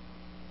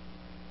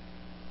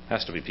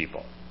 Has to be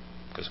people,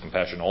 because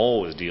compassion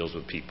always deals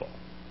with people.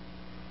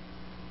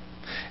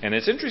 And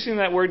it's interesting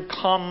that word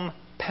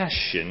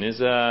compassion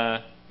is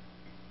a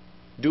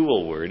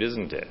dual word,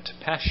 isn't it?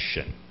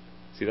 Passion.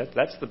 See,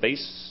 that's the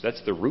base,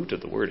 that's the root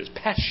of the word, is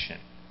passion.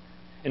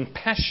 And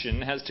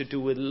passion has to do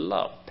with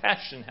love.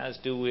 Passion has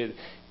to do with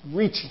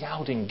reaching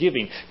out and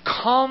giving.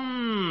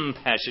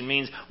 Compassion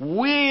means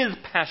with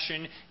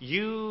passion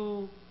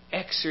you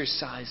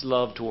exercise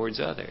love towards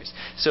others.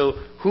 So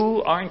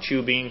who aren't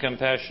you being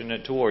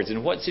compassionate towards?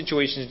 In what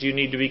situations do you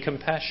need to be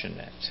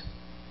compassionate?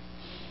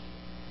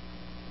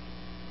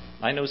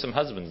 I know some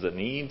husbands that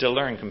need to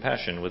learn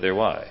compassion with their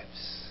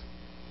wives.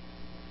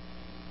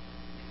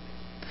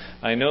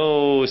 I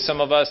know some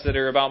of us that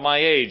are about my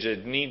age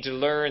that need to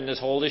learn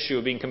this whole issue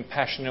of being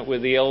compassionate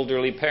with the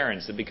elderly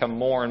parents that become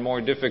more and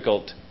more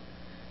difficult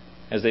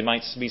as they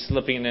might be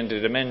slipping into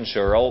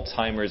dementia or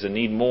Alzheimer's and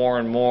need more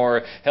and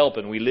more help.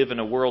 And we live in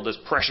a world that's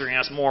pressuring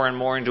us more and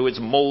more into its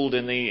mold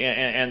and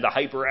the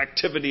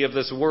hyperactivity of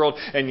this world.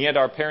 And yet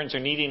our parents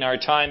are needing our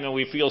time and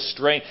we feel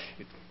strained.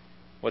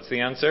 What's the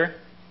answer?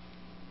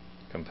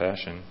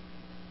 Compassion.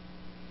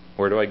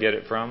 Where do I get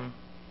it from?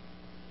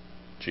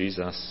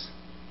 Jesus.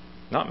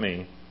 Not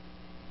me.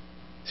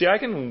 See, I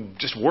can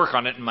just work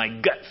on it in my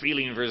gut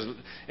feeling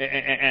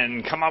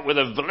and come up with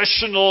a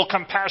volitional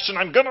compassion.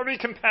 I'm going to be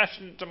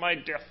compassionate to my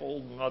deaf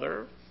old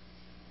mother.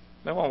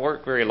 That won't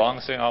work very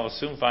long, so I'll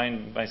soon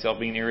find myself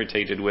being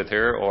irritated with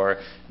her or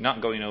not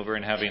going over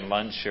and having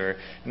lunch or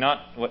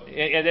not.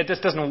 It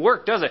just doesn't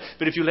work, does it?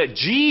 But if you let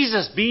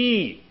Jesus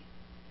be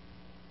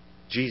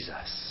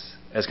Jesus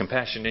as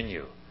compassion in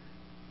you,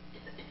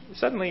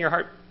 suddenly your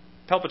heart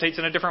palpitates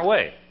in a different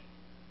way.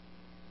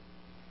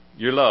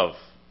 Your love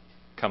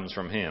comes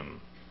from Him.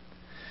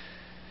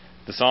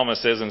 The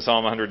psalmist says in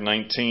Psalm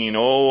 119,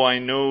 "Oh, I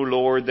know,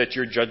 Lord, that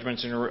your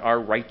judgments are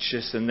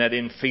righteous and that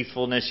in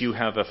faithfulness you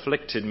have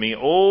afflicted me.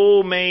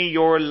 Oh, may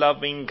your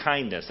loving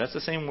kindness," that's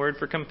the same word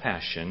for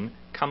compassion,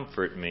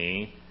 "comfort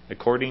me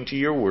according to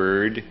your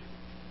word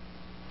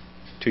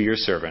to your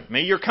servant.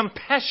 May your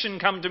compassion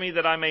come to me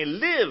that I may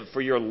live, for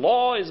your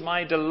law is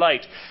my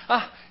delight."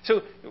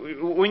 So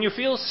when you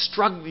feel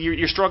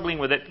you're struggling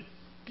with it,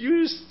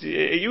 use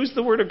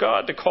the Word of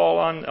God to call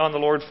on the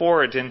Lord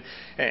for it.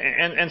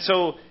 And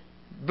so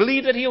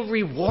believe that He'll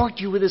reward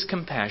you with His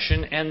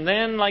compassion. And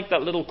then, like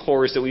that little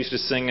chorus that we used to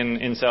sing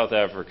in South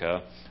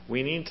Africa,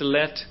 we need to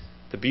let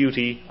the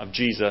beauty of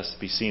Jesus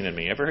be seen in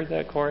me. Ever heard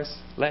that chorus?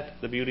 Let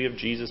the beauty of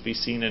Jesus be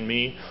seen in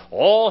me.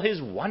 All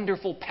His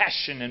wonderful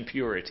passion and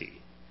purity.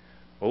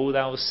 O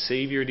thou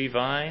Savior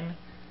divine,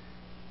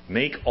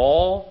 make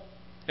all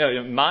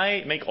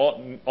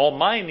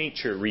my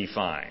nature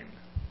refine.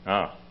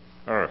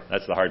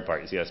 That's the hard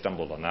part. You see, I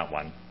stumbled on that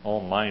one.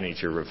 All my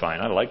nature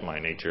refine. I like my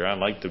nature. I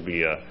like to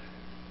be a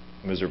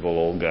miserable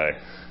old guy.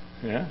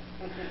 Yeah?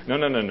 No.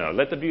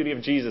 Let the beauty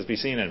of Jesus be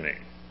seen in me.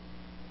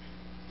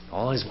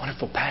 All His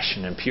wonderful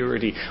passion and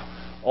purity.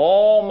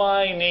 All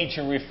my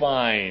nature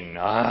refine.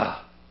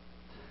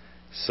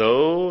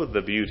 So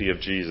the beauty of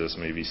Jesus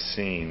may be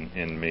seen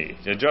in me.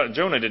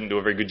 Jonah didn't do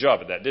a very good job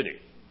at that, did he?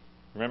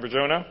 Remember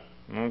Jonah?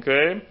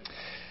 Okay.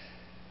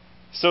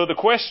 So the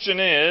question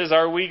is,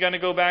 are we going to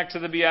go back to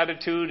the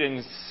Beatitude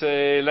and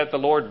say, let the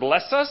Lord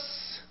bless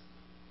us?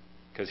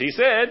 Because He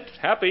said,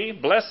 happy,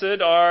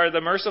 blessed are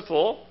the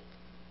merciful,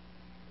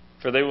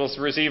 for they will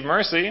receive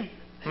mercy.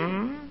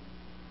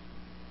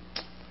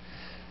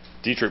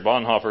 Dietrich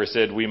Bonhoeffer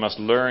said, we must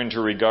learn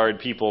to regard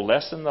people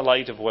less in the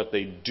light of what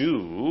they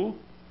do,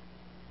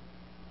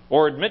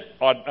 or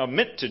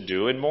omit to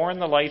do, and more in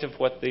the light of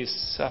what they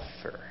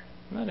suffer.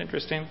 Isn't that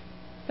interesting?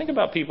 Think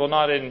about people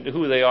not in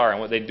who they are and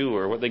what they do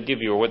or what they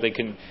give you or what they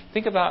can.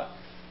 Think about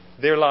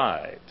their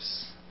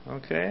lives.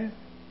 Okay?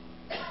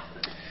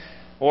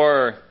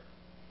 Or,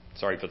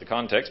 sorry for the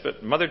context,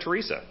 but Mother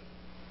Teresa,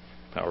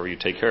 however you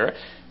take her,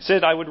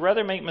 said, I would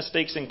rather make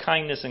mistakes in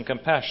kindness and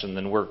compassion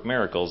than work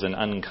miracles in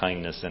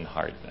unkindness and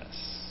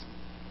hardness.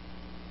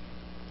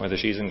 Whether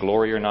she's in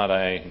glory or not,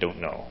 I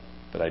don't know.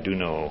 But I do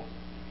know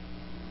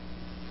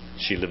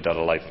she lived out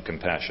a life of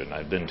compassion.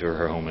 I've been to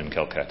her home in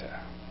Calcutta.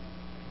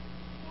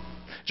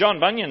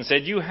 John Bunyan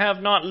said, you have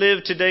not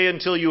lived today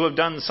until you have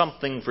done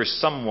something for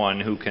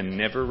someone who can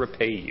never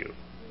repay you.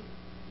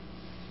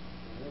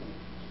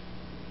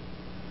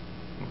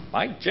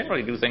 I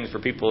generally do things for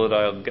people that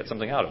I'll get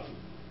something out of.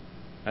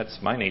 That's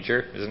my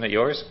nature. Isn't it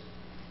yours?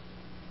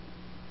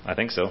 I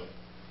think so.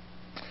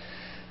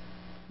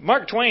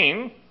 Mark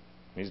Twain,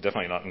 he's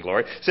definitely not in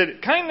glory, said,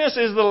 kindness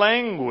is the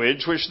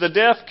language which the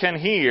deaf can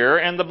hear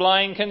and the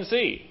blind can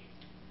see.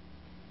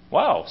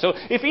 Wow. So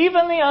if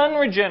even the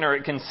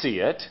unregenerate can see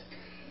it,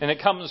 and it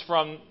comes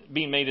from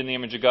being made in the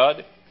image of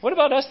God, what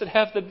about us that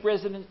have the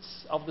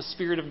resonance of the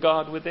Spirit of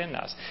God within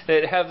us?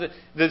 That have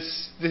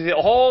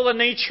all the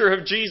nature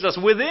of Jesus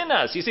within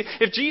us. You see,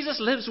 if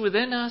Jesus lives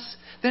within us,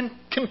 then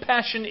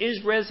compassion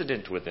is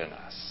resident within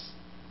us.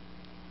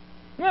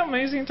 Isn't that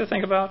amazing to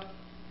think about?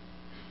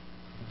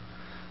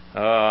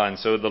 And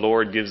so the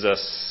Lord gives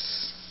us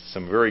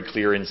some very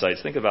clear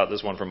insights. Think about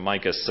this one from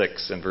Micah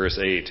 6 and verse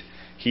 8.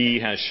 He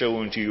has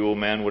shown to you, O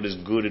man, what is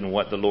good and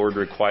what the Lord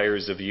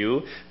requires of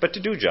you, but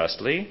to do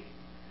justly,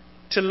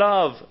 to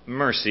love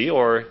mercy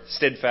or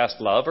steadfast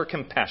love or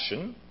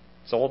compassion.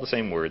 It's all the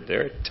same word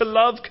there. To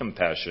love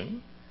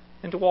compassion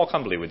and to walk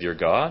humbly with your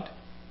God.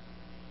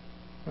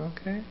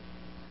 Okay.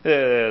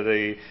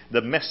 The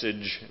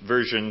Message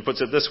version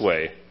puts it this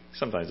way.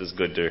 Sometimes it's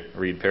good to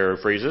read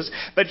paraphrases.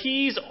 But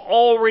He's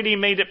already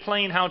made it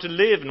plain how to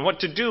live and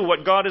what to do,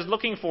 what God is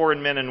looking for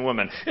in men and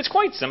women. It's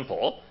quite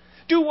simple.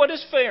 Do what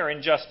is fair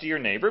and just to your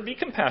neighbor. Be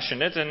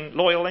compassionate and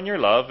loyal in your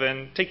love,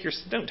 and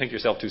don't take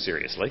yourself too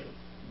seriously.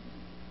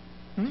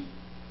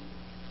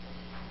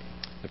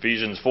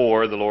 Ephesians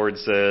 4, the Lord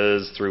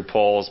says through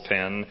Paul's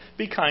pen,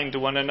 be kind to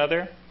one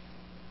another.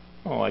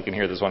 Oh, I can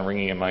hear this one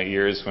ringing in my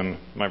ears when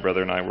my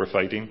brother and I were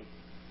fighting.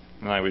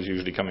 And I was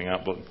usually coming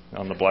out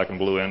on the black and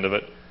blue end of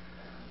it.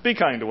 Be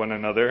kind to one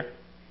another,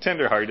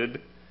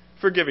 tender-hearted,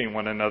 forgiving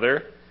one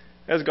another,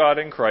 as God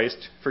in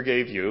Christ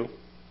forgave you.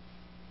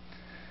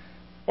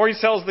 Or he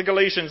tells the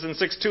Galatians in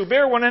 6:2,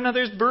 bear one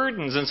another's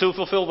burdens and so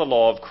fulfill the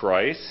law of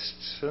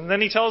Christ. And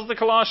then he tells the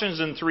Colossians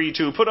in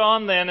 3:2, put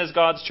on then as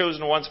God's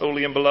chosen ones,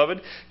 holy and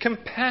beloved,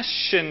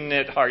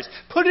 compassionate hearts.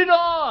 Put it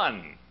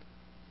on!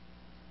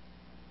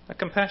 A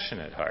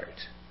compassionate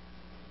heart.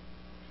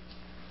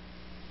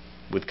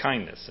 With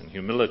kindness and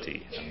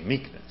humility and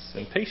meekness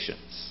and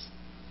patience.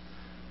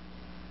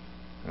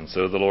 And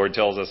so the Lord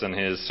tells us in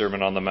His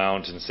Sermon on the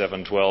Mount in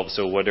 7:12,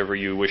 so whatever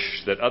you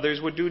wish that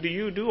others would do to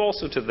you, do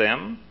also to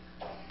them.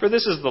 For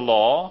this is the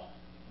law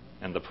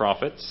and the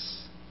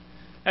prophets.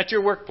 At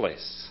your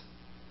workplace,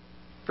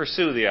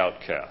 pursue the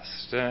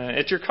outcast.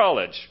 At your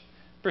college,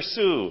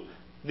 pursue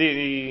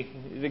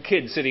the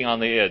kid sitting on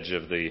the edge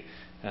of the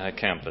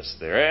campus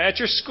there. At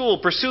your school,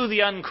 pursue the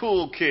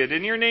uncool kid.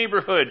 In your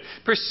neighborhood,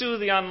 pursue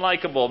the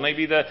unlikable.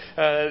 Maybe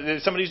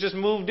somebody's just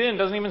moved in,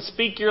 doesn't even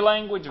speak your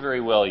language very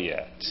well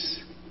yet.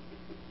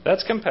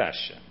 That's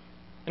compassion.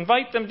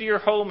 Invite them to your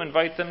home.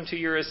 Invite them to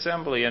your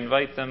assembly.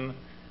 Invite them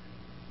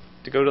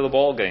to go to the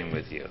ball game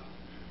with you.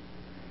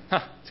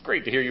 It's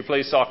great to hear you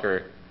play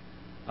soccer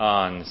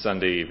on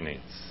Sunday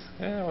evenings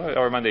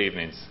or Monday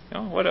evenings.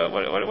 What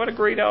a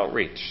great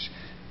outreach.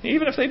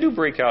 Even if they do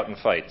break out in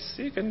fights,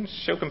 you can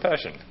show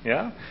compassion,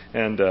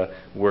 and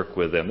work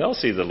with them. They'll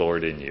see the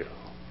Lord in you.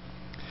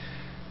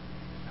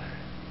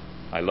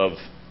 I love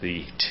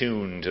the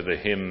tune to the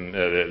hymn,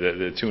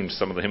 the tune to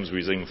some of the hymns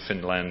we sing,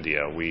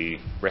 Finlandia.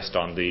 We rest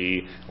on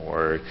thee,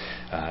 or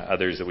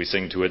others that we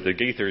sing to it. The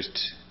Gaithers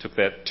took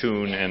that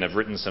tune and have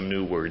written some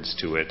new words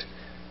to it.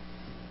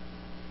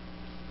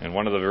 And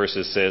one of the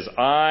verses says,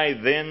 I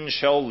then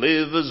shall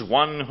live as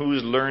one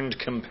who's learned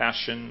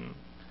compassion.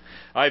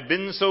 I've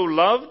been so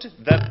loved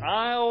that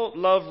I'll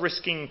love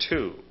risking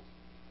too.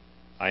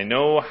 I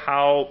know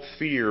how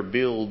fear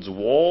builds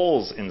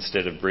walls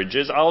instead of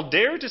bridges. I'll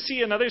dare to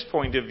see another's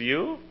point of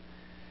view.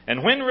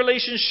 And when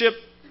relationship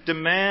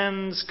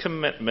demands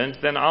commitment,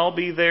 then I'll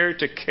be there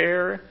to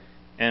care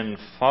and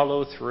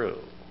follow through.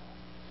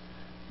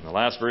 And the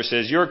last verse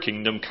says, your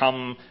kingdom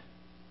come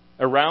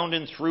around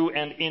and through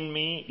and in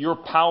me. Your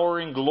power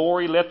and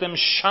glory, let them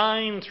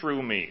shine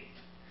through me.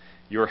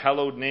 Your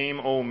hallowed name,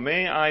 oh,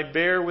 may I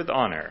bear with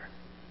honor,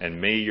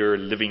 and may your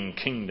living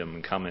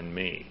kingdom come in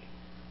me.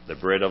 The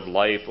bread of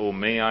life, oh,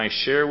 may I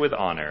share with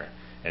honor,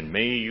 and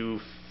may you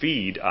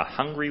feed a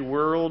hungry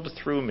world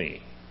through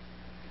me.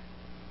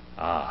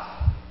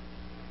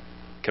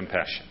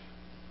 Compassion.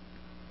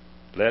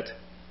 Let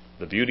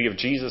the beauty of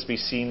Jesus be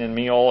seen in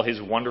me, all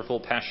His wonderful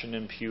passion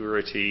and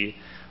purity.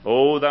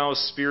 O thou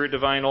Spirit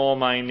divine, all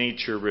my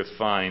nature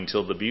refine,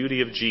 till the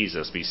beauty of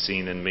Jesus be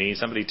seen in me.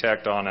 Somebody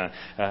tacked on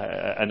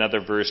another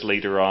verse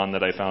later on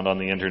that I found on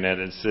the internet.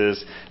 It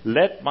says,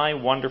 let my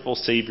wonderful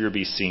Savior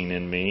be seen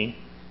in me.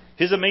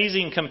 His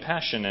amazing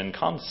compassion and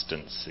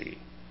constancy.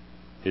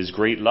 His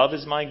great love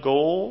is my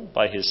goal,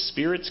 by His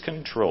Spirit's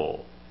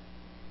control,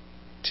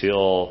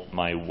 till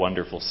my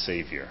wonderful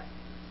Savior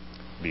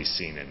be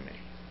seen in me.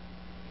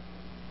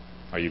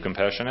 Are you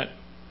compassionate?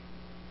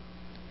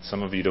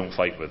 Some of you don't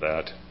fight with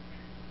that,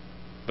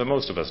 but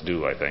most of us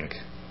do, I think.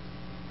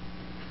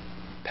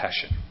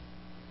 Passion.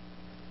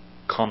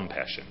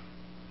 Compassion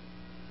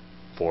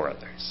for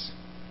others.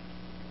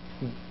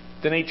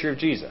 The nature of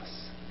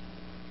Jesus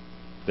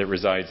that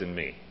resides in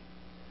me,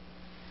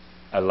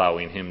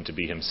 allowing Him to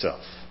be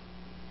Himself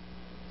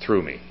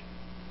through me.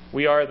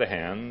 We are the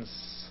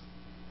hands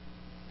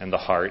and the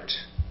heart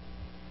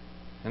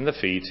and the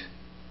feet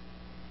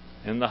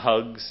and the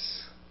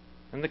hugs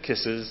and the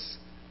kisses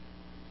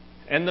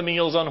and the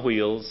meals on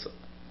wheels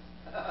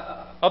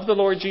of the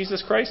Lord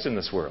Jesus Christ in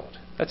this world.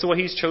 That's the way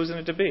He's chosen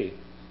it to be.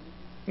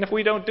 And if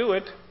we don't do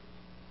it,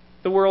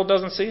 the world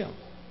doesn't see Him.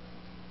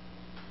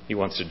 He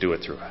wants to do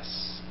it through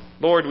us.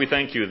 Lord, we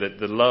thank You that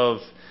the love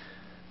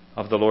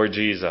of the Lord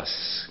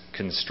Jesus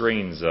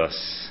constrains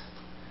us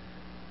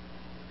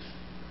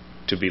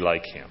to be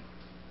like Him.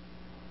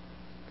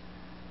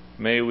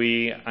 May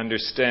we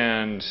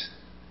understand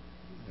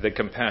that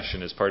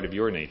compassion is part of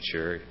Your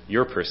nature,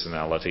 Your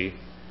personality,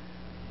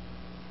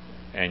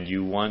 and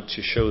You want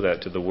to show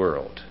that to the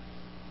world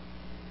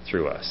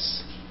through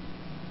us.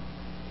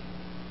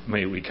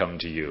 May we come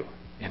to You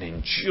and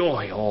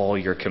enjoy all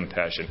your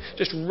compassion.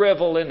 Just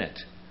revel in it.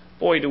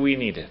 Boy, do we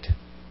need it.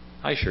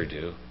 I sure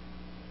do.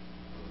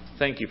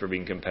 Thank you for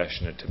being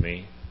compassionate to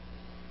me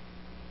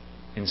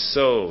in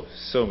so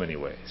many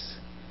ways.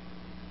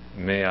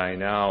 May I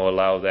now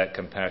allow that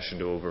compassion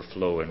to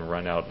overflow and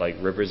run out like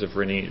rivers of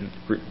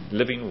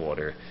living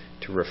water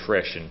to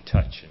refresh and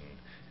touch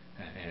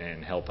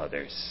and help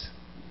others.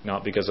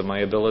 Not because of my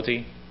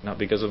ability, not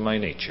because of my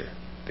nature,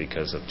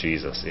 because of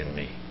Jesus in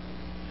me.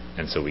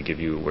 And so we give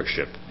you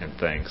worship and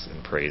thanks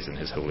and praise in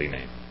His holy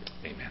name.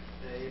 Amen.